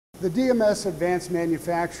The DMS Advanced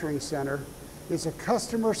Manufacturing Center is a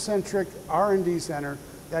customer-centric R&D center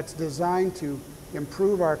that's designed to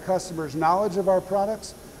improve our customers' knowledge of our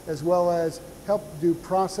products, as well as help do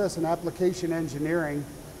process and application engineering,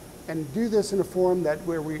 and do this in a form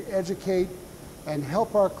where we educate and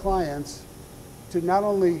help our clients to not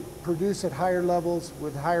only produce at higher levels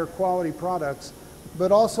with higher quality products,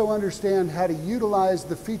 but also understand how to utilize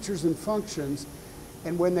the features and functions,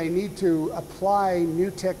 and when they need to apply new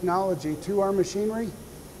technology to our machinery,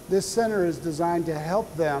 this center is designed to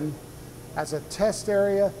help them as a test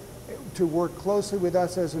area, to work closely with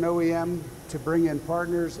us as an OEM to bring in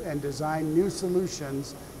partners and design new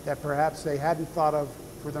solutions that perhaps they hadn't thought of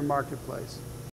for their marketplace.